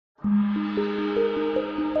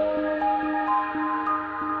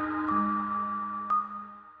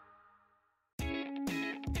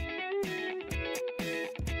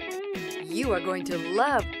You are going to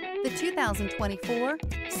love the 2024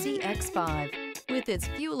 CX-5. With its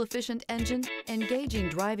fuel-efficient engine, engaging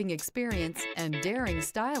driving experience, and daring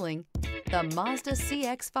styling, the Mazda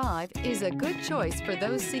CX-5 is a good choice for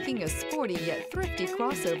those seeking a sporty yet thrifty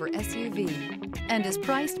crossover SUV and is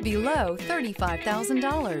priced below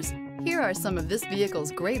 $35,000. Here are some of this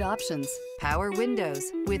vehicle's great options: power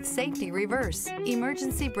windows with safety reverse,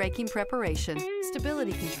 emergency braking preparation,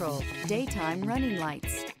 stability control, daytime running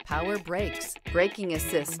lights, power brakes, braking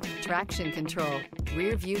assist, traction control,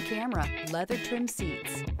 rear view camera, leather trim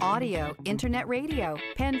seats, audio, internet radio,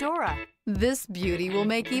 Pandora. This beauty will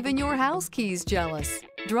make even your house keys jealous.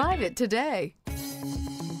 Drive it today.